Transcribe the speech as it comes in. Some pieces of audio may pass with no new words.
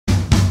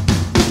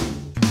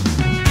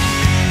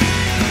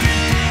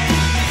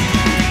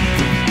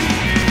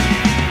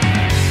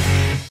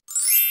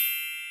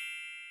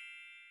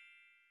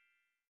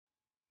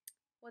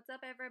What's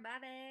up,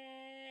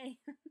 everybody?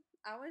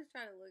 I always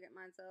try to look at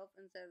myself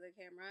instead of the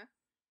camera.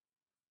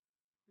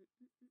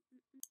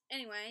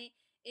 Anyway,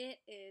 it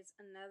is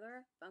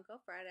another Funko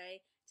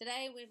Friday.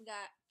 Today we've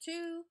got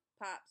two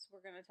pops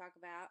we're going to talk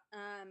about.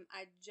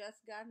 I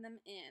just got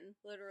them in,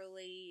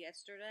 literally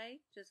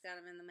yesterday. Just got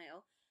them in the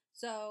mail.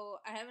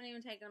 So I haven't even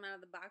taken them out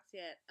of the box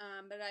yet.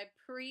 But I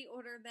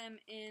pre-ordered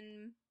them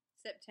in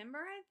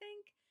September, I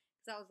think.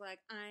 Because I was like,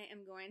 I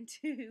am going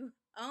to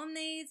own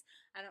these.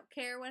 I don't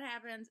care what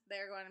happens.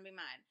 They're going to be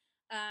mine.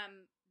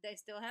 They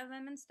still have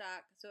them in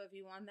stock. So if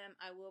you want them,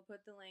 I will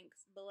put the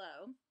links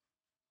below.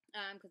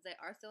 Because they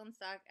are still in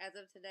stock as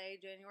of today,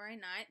 January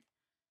 9th.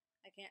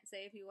 I can't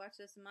say if you watch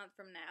this a month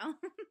from now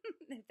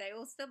if they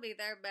will still be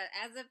there, but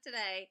as of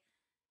today,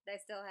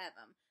 they still have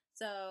them.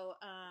 So,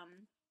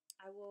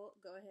 I will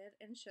go ahead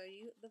and show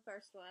you the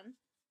first one.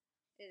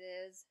 It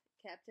is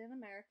Captain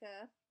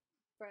America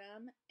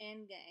from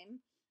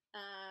Endgame.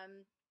 I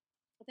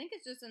think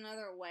it's just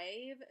another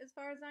wave as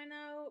far as I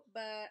know,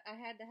 but I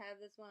had to have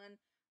this one.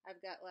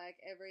 I've got like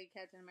every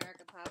Captain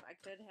America pop I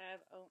could have.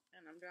 Oh,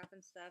 and I'm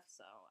dropping stuff,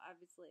 so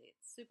obviously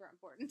it's super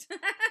important.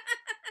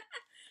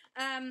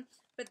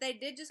 But they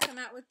did just come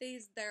out with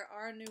these. There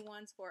are new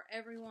ones for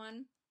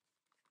everyone.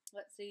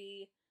 Let's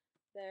see.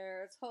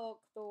 There's Hulk,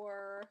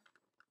 Thor,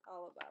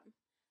 all of them.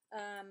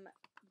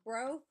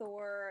 Bro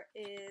Thor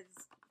is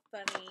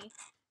funny,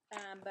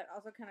 but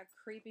also kind of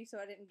creepy, so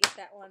I didn't get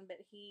that one.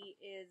 But he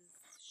is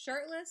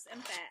shirtless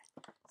and fat.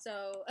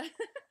 So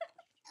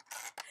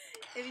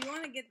if you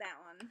want to get that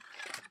one,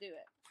 do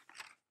it.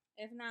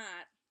 If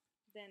not,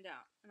 then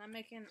don't. And I'm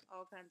making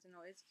all kinds of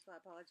noise, so I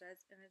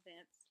apologize in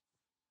advance.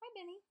 Hi,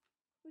 Benny.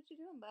 What you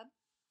doing, bub?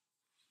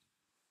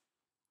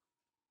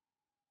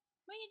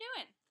 What you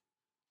doing?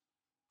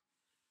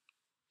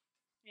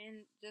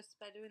 And just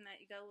by doing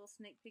that, you got a little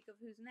sneak peek of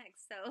who's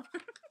next. So,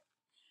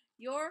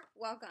 you're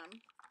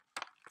welcome.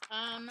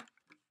 Oh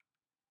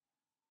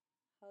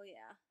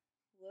yeah.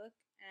 Look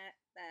at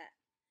that.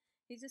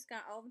 He's just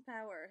got all the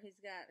power. He's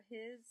got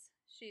his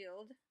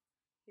shield.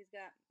 He's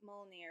got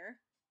Mjolnir.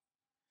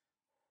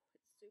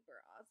 It's super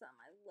awesome.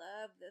 I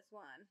love this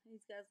one.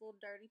 He's got his little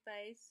dirty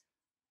face.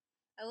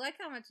 I like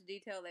how much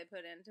detail they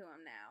put into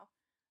him now.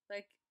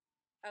 Like,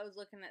 I was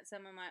looking at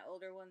some of my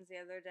older ones the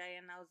other day,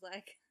 and I was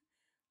like,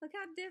 look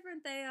how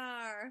different they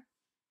are.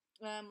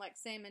 Like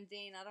Sam and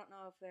Dean. I don't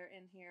know if they're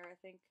in here. I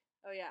think,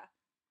 oh yeah.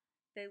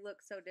 They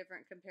look so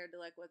different compared to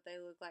like what they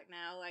look like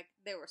now. Like,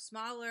 they were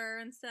smaller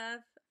and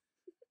stuff.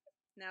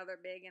 Now they're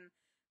big, and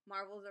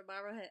Marvels are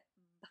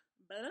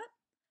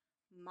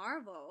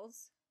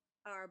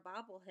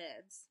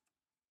bobbleheads.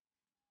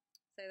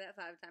 Say that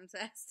 5 times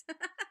fast.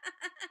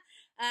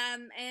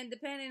 And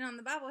depending on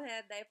the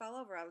bobblehead, they fall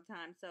over all the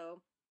time.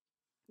 So,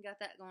 got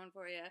that going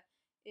for you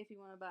if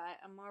you want to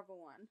buy a Marvel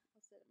one.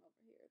 I'll set him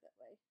over here that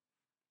way.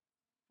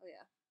 Oh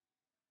yeah,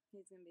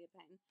 he's gonna be a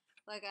pain.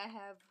 Like I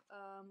have,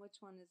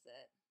 which one is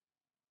it?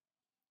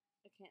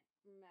 I can't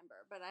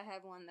remember, but I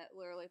have one that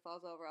literally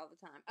falls over all the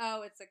time.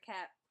 Oh, it's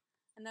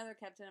another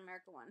Captain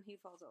America one. He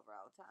falls over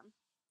all the time.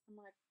 I'm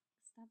like,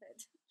 stop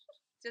it.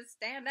 Just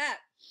stand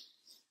up.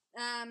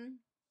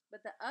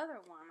 But the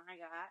other one I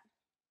got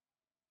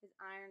is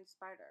Iron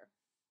Spider.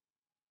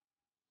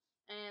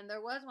 And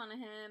there was one of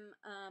him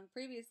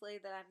previously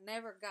that I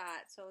never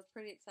got, so I was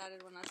pretty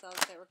excited when I saw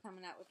that they were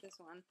coming out with this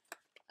one.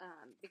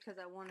 Because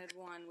I wanted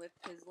one with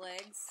his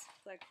legs,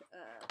 like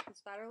his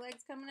spider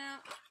legs coming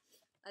out.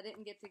 I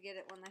didn't get to get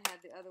it when they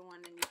had the other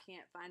one, and you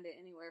can't find it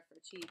anywhere for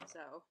cheap.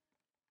 So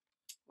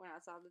when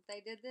I saw that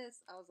they did this,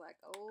 I was like,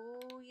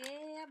 oh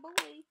yeah,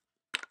 boy.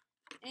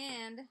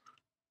 And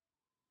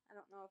I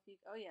don't know if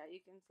you, oh yeah, you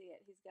can see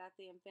it. He's got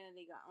the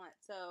Infinity Gauntlet.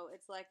 So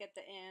it's like at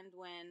the end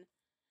when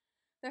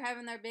they're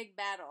having their big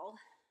battle.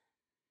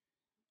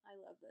 I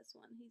love this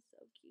one. He's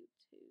so cute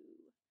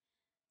too.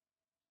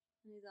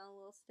 He's on a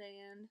little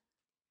stand.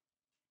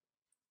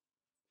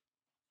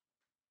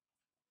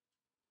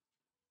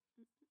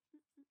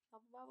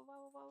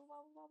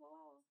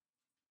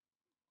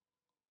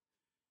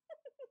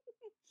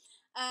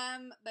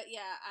 But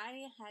yeah,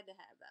 I had to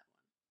have that one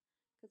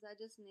because I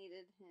just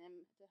needed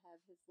him to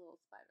have his little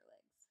spider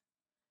legs.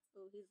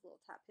 Oh, he's a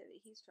little top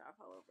heavy. He's trying to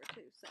fall over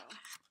too, so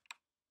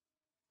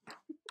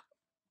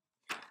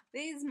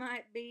these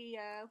might be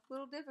a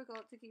little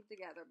difficult to keep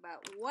together,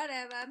 but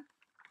whatever.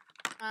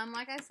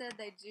 Like I said,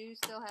 they do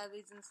still have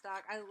these in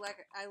stock. I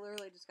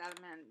literally just got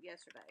them in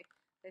yesterday.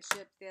 They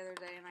shipped the other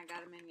day, and I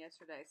got them in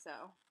yesterday,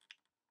 so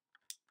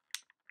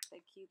they're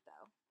cute,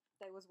 though.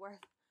 They was worth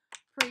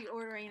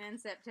pre-ordering in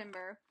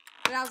September.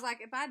 But I was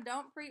like, if I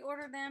don't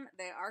pre-order them,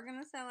 they are going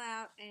to sell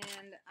out,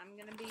 and I'm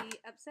going to be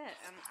upset.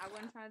 I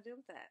wasn't trying to deal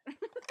with that.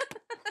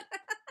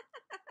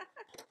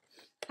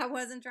 I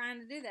wasn't trying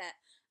to do that.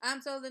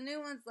 So the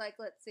new ones, like,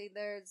 let's see,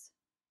 there's,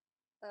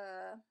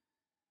 I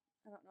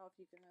don't know if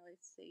you can really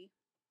see.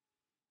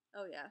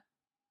 Oh, yeah.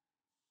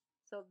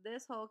 So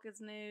this Hulk is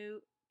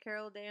new.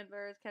 Carol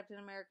Danvers, Captain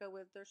America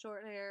with their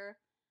short hair.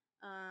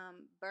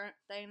 Burnt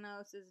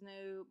Thanos is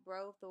new.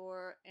 Bro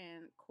Thor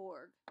and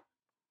Korg.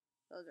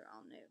 Those are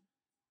all new.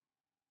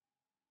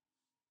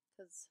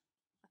 because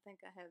I think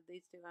I have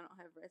these two. I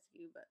don't have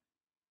Rescue, but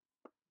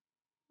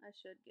I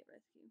should get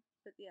Rescue.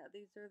 But yeah,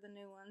 these are the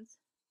new ones.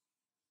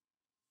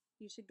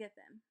 You should get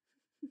them.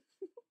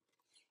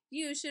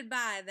 You should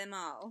buy them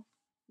all.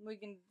 We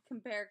can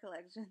compare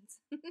collections.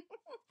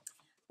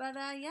 But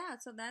yeah,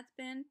 so that's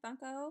been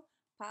Funko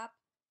Pop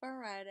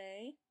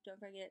Friday. Don't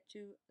forget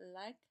to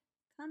like,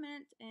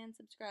 comment, and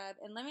subscribe.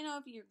 And let me know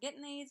if you're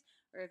getting these,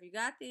 or if you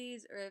got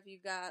these, or if you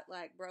got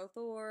like Bro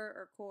Thor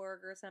or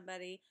Korg or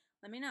somebody.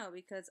 Let me know,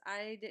 because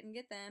I didn't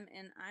get them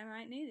and I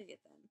might need to get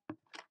them.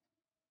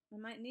 I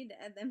might need to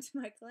add them to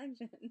my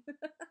collection.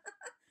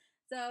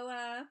 So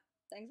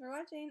thanks for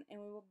watching,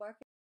 and we will bark